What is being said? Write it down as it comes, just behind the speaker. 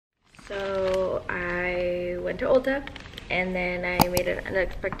went to Ulta, and then I made an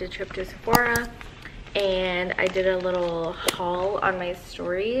unexpected trip to Sephora, and I did a little haul on my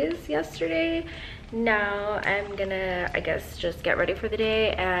stories yesterday. Now I'm gonna, I guess, just get ready for the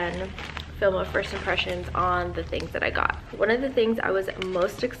day and film a first impressions on the things that I got. One of the things I was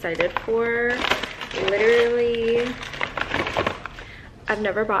most excited for, literally, I've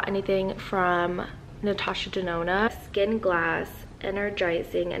never bought anything from Natasha Denona. Skin Glass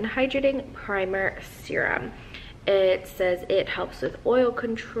Energizing and Hydrating Primer Serum. It says it helps with oil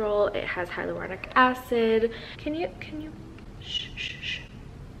control. It has hyaluronic acid. Can you shh.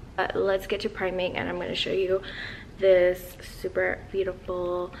 Let's get to priming, and I'm going to show you this super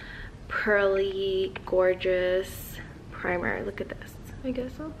beautiful, pearly, gorgeous primer. Look at this. I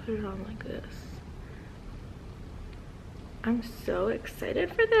guess I'll put it on like this. I'm so excited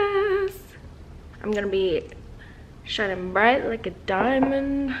for this. I'm gonna be shining bright like a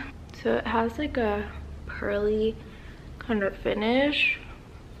diamond. So it has like a pearly kind of finish,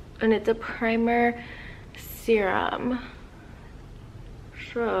 and it's a primer serum.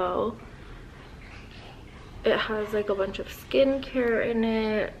 So it has like a bunch of skincare in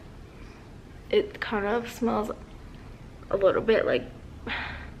it. It kind of smells a little bit like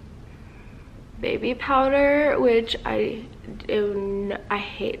baby powder, which I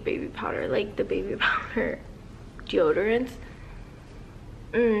hate baby powder, like the baby powder deodorants.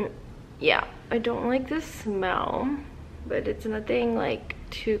 Yeah, I don't like the smell, but it's nothing like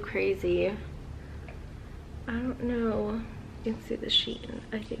too crazy. I don't know. You can see the sheen,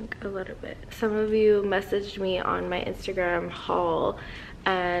 I think, a little bit. Some of you messaged me on my Instagram haul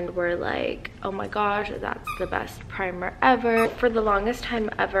and were like, oh my gosh, that's the best primer ever. For the longest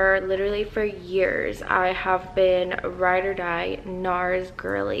time ever, literally for years, I have been ride or die NARS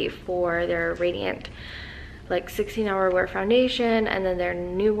girly for their Radiant like 16-hour wear foundation, and then their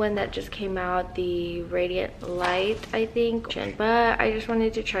new one that just came out, the Radiant Light, I think. But I just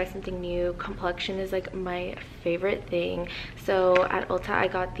wanted to try something new. Complexion is like my favorite thing. So at Ulta I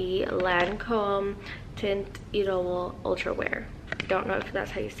got the Lancome Tint Eatable Ultra Wear. Don't know if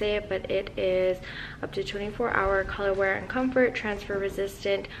that's how you say it, but it is up to 24-hour color wear and comfort, transfer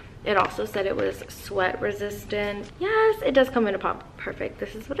resistant. It also said it was sweat resistant. Yes, it does come in a pump. Perfect.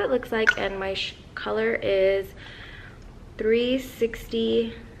 This is what it looks like, and my color is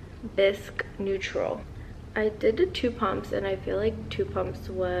 360 Bisque Neutral. I did the 2 pumps, and I feel like 2 pumps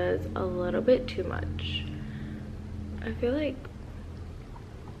was a little bit too much. I feel like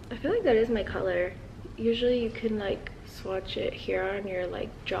that is my color. Usually you can like swatch it here on your like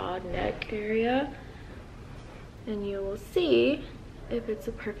jaw, neck area, and you will see if it's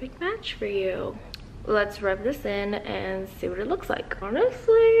a perfect match for you. Let's rub this in and see what it looks like.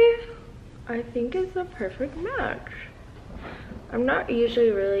 Honestly, I think it's a perfect match. I'm not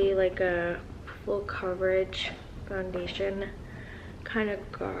usually really like a full coverage foundation kind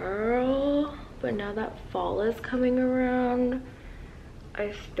of girl, but now that fall is coming around,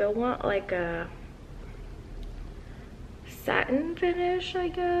 I still want like a satin finish, I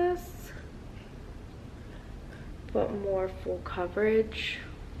guess, but more full coverage.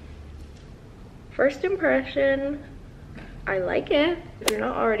 First impression, I like it. If you're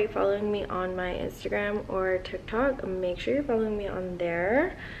not already following me on my Instagram or TikTok, make sure you're following me on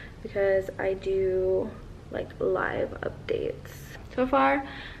there, because I do like live updates. So far,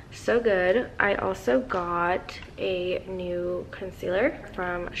 so good. I also got a new concealer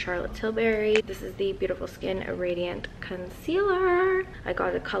from Charlotte Tilbury. This is the Beautiful Skin Radiant Concealer. I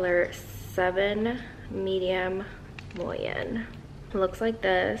got the color 7 Medium Moyen. It looks like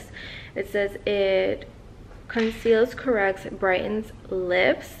this. It says it conceals, corrects, brightens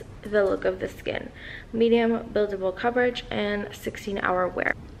lips, the look of the skin. Medium buildable coverage and 16-hour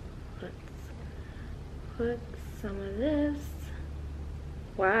wear. Let's put some of this.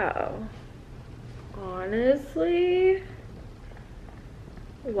 Wow. Honestly,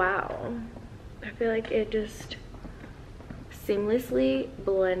 wow. I feel like it just seamlessly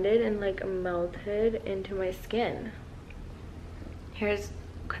blended and like melted into my skin. Here's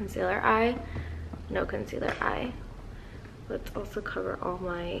concealer eye. No concealer eye. Let's also cover all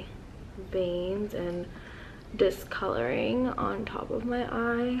my veins and discoloring on top of my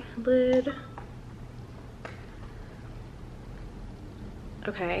eyelid.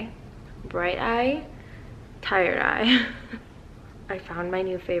 Okay, bright eye, tired eye. I found my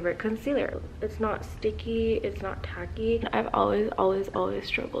new favorite concealer. It's not sticky, it's not tacky. I've always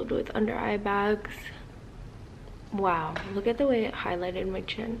struggled with under eye bags. Wow, look at the way it highlighted my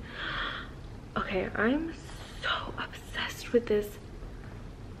chin. Okay, I'm so obsessed with this.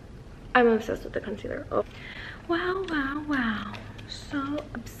 I'm obsessed with the concealer. Oh, wow, so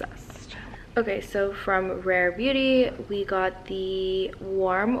obsessed. Okay, so from Rare Beauty, we got the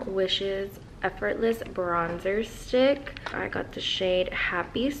Warm Wishes Effortless Bronzer Stick. I got the shade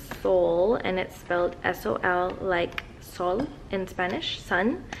Happy Soul, and it's spelled S-O-L like sol in Spanish,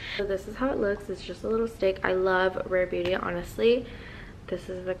 sun. So this is how it looks. It's just a little stick. I love Rare Beauty, honestly. This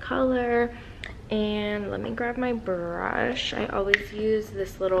is the color. And let me grab my brush. I always use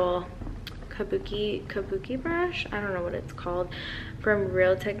this little kabuki brush. I don't know what it's called, from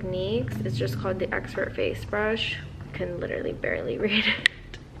Real Techniques. It's just called the Expert Face Brush. I can literally barely read it.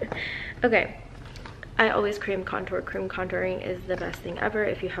 Okay, I always cream contour. Cream contouring is the best thing ever.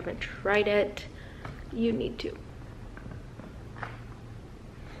 If you haven't tried it, you need to.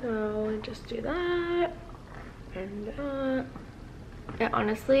 So just do that and that. It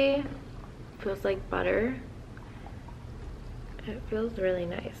honestly feels like butter. It feels really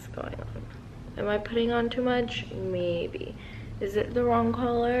nice going on. Am I putting on too much? Maybe. Is it the wrong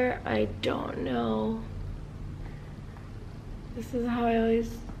color? I don't know. This is how I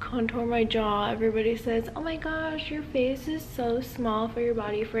always contour my jaw. Everybody says, oh my gosh, your face is so small for your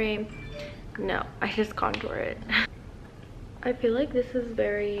body frame. No, I just contour it. I feel like this is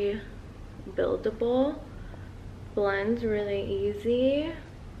very buildable. Blends really easy.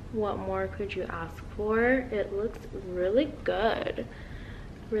 What more could you ask for? It looks really good.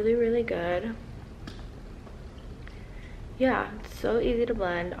 Really, really good. Yeah, it's so easy to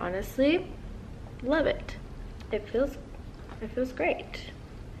blend. Honestly, love it. It feels great.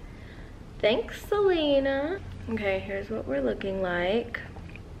 Thanks, Selena. Okay, here's what we're looking like.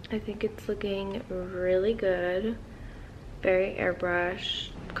 I think it's looking really good. Very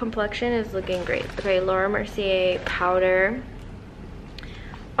airbrush. Complexion is looking great. Okay, Laura Mercier powder.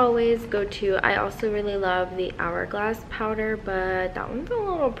 Always go to. I also really love the Hourglass powder, but that one's a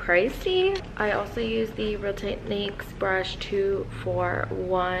little pricey. I also use the Real Techniques brush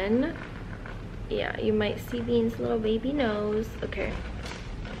 241. Yeah, you might see Bean's little baby nose. Okay.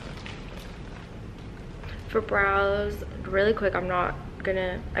 For brows, really quick, I'm not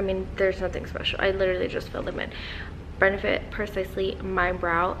gonna, I mean, there's nothing special. I literally just filled them in. Benefit Precisely My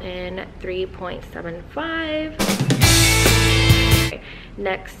Brow in 3.75. Okay,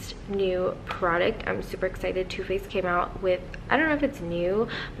 next new product. I'm super excited. Too Faced came out with, I don't know if it's new,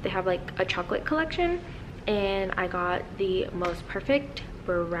 but they have like a chocolate collection, and I got the Most Perfect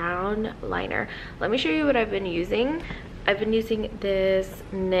Brown Liner. Let me show you what I've been using. I've been using this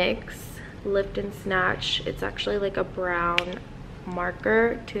NYX Lift and Snatch. It's actually like a brown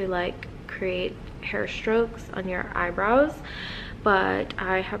marker to like create hair strokes on your eyebrows, but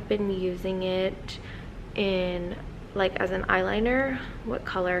I have been using it in like as an eyeliner. What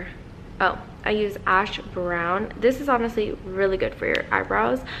color? Oh, I use ash brown. This is honestly really good for your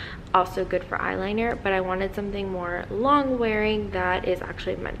eyebrows, also good for eyeliner, but I wanted something more long wearing that is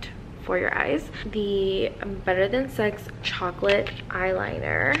actually meant for your eyes. The Better Than Sex chocolate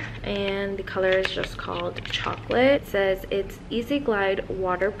eyeliner, and the color is just called Chocolate. It says it's Easy Glide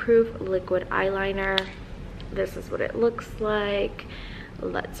waterproof liquid eyeliner. This is what it looks like.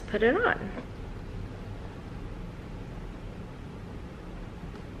 Let's put it on.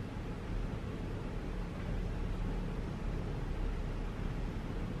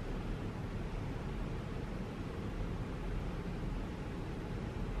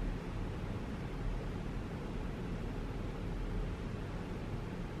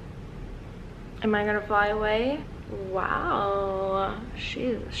 Am I gonna fly away? Wow,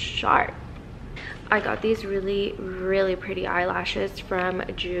 she's sharp. I got these really, really pretty eyelashes from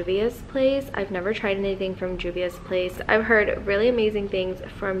Juvia's Place. I've never tried anything from Juvia's Place. I've heard really amazing things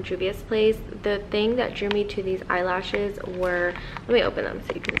from Juvia's Place. The thing that drew me to these eyelashes were, let me open them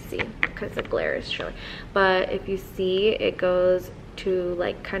so you can see because the glare is showing. But if you see, it goes to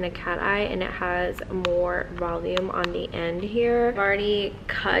like kind of cat eye, and it has more volume on the end here. I've already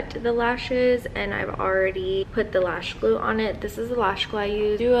cut the lashes and I've already put the lash glue on it. This is the lash glue I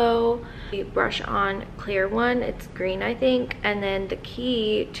use, Duo, the brush on clear one. It's green, I think. And then the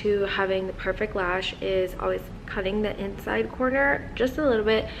key to having the perfect lash is always cutting the inside corner just a little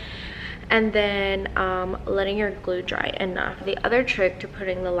bit, and then letting your glue dry enough. The other trick to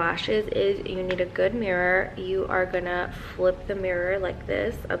putting the lashes is you need a good mirror. You are gonna flip the mirror like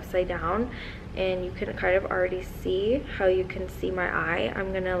this upside down, and you can kind of already see how you can see my eye.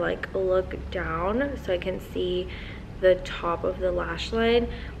 I'm gonna like look down so I can see the top of the lash line,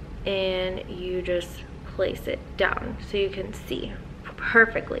 and you just place it down so you can see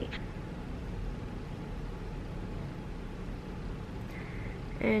perfectly.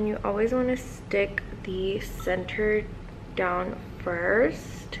 And you always want to stick the center down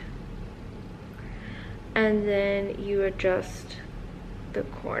first, and then you adjust the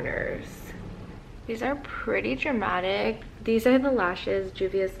corners. These are pretty dramatic. These are the lashes,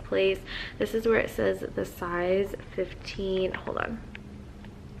 Juvia's Place. This is where it says the size 15, hold on,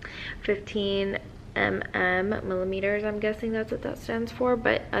 15 millimeters. I'm guessing that's what that stands for,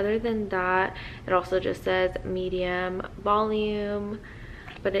 but other than that, it also just says medium volume,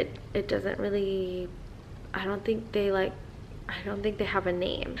 but it doesn't really, I don't think they have a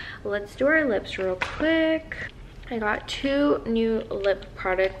name. Let's do our lips real quick. I got 2 new lip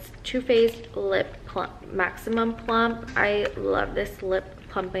products, Too Faced Lip Plump, Maximum Plump. I love this lip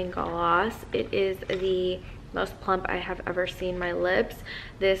plumping gloss. It is the most plump I have ever seen my lips.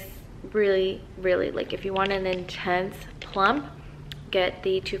 This really, like, if you want an intense plump, get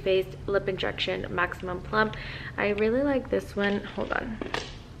the Too Faced Lip Injection Maximum Plump. I really like this one. Hold on.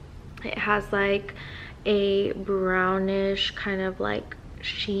 It has like a brownish kind of like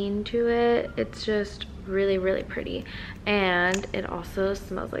sheen to it. It's just really, really pretty, and it also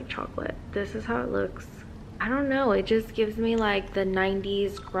smells like chocolate. This is how it looks. I don't know, it just gives me like the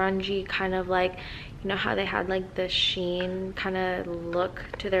 90s grungy kind of, like, you know how they had like the sheen kind of look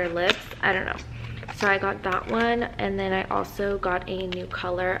to their lips. I don't know, so I got that one, and then I also got a new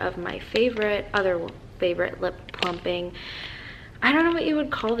color of my other favorite lip plumping. I don't know what you would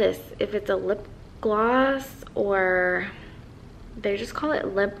call this, if it's a lip gloss or they just call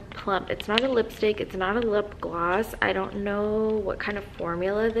it lip plump. It's not a lipstick, it's not a lip gloss. I don't know what kind of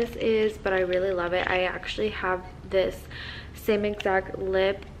formula this is, but I really love it. I actually have this same exact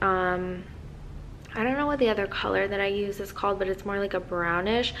lip. I don't know what the other color that I use is called, but it's more like a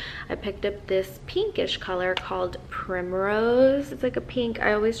brownish. I picked up this pinkish color called Primrose. It's like a pink.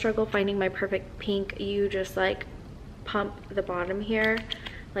 I always struggle finding my perfect pink. You just like pump the bottom here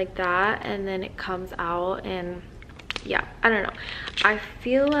like that, and then it comes out, and yeah, I don't know. I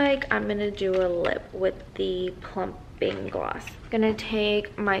feel like I'm gonna do a lip with the plumping gloss. I'm gonna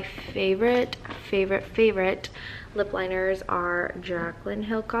take my favorite lip liners are Jaclyn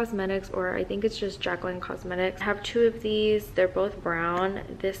Hill Cosmetics, or I think it's just Jaclyn Cosmetics. I have 2 of these. They're both brown.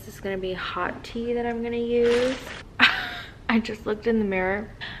 This is gonna be Hot Tea that I'm gonna use. I just looked in the mirror.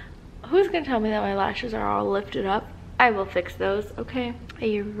 Who's gonna tell me that my lashes are all lifted up? I will fix those, okay? Are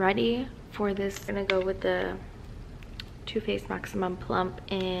you ready for this? I'm gonna go with the Too Faced Maximum Plump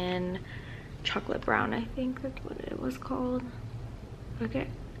in chocolate brown. I think that's what it was called. Okay,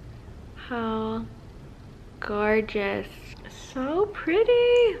 how gorgeous, so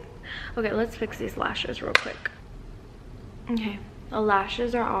pretty. Okay, let's fix these lashes real quick. Okay, the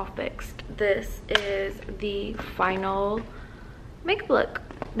lashes are all fixed. This is the final makeup look.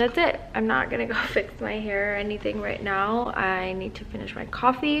 That's it. I'm not gonna go fix my hair or anything right now. I need to finish my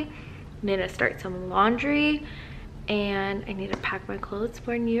coffee. I need to start some laundry, and I need to pack my clothes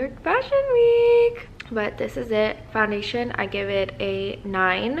for New York Fashion Week. But this is it. Foundation, I give it a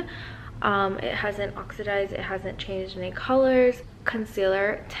 9. It hasn't oxidized, it hasn't changed any colors.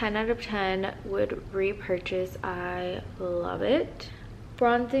 Concealer, 10 out of 10, would repurchase. I love it.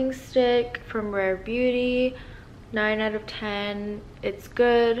 Bronzing stick from Rare Beauty, 9 out of 10. It's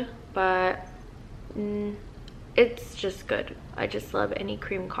good, but it's just good. I just love any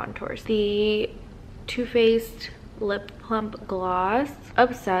cream contours. The Too Faced Lip Plump Gloss,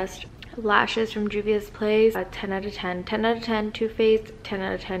 obsessed. Lashes from Juvia's Place, 10 out of 10. 10 out of 10 Too Faced, 10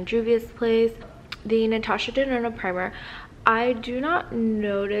 out of 10 Juvia's Place. The Natasha Denona primer, I do not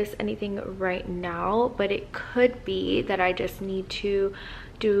notice anything right now, but it could be that I just need to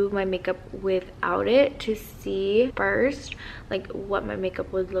do my makeup without it to see first like what my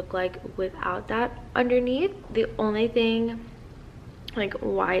makeup would look like without that underneath. The only thing like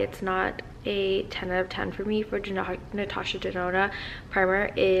why it's not a 10 out of 10 for me for Natasha Denona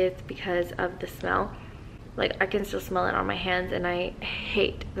primer is because of the smell. Like I can still smell it on my hands, and I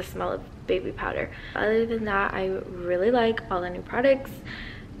hate the smell of baby powder. Other than that, I really like all the new products.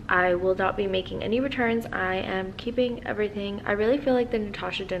 I will not be making any returns. I am keeping everything. I really feel like the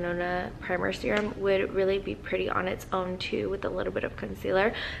Natasha Denona primer serum would really be pretty on its own too, with a little bit of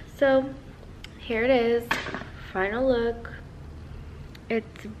concealer. So here it is, final look.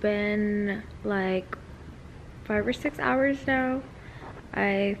 It's been like 5 or 6 hours now.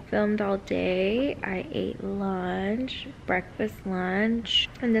 I filmed all day. I ate lunch, breakfast, lunch,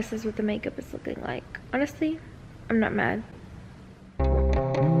 and this is what the makeup is looking like. Honestly, I'm not mad.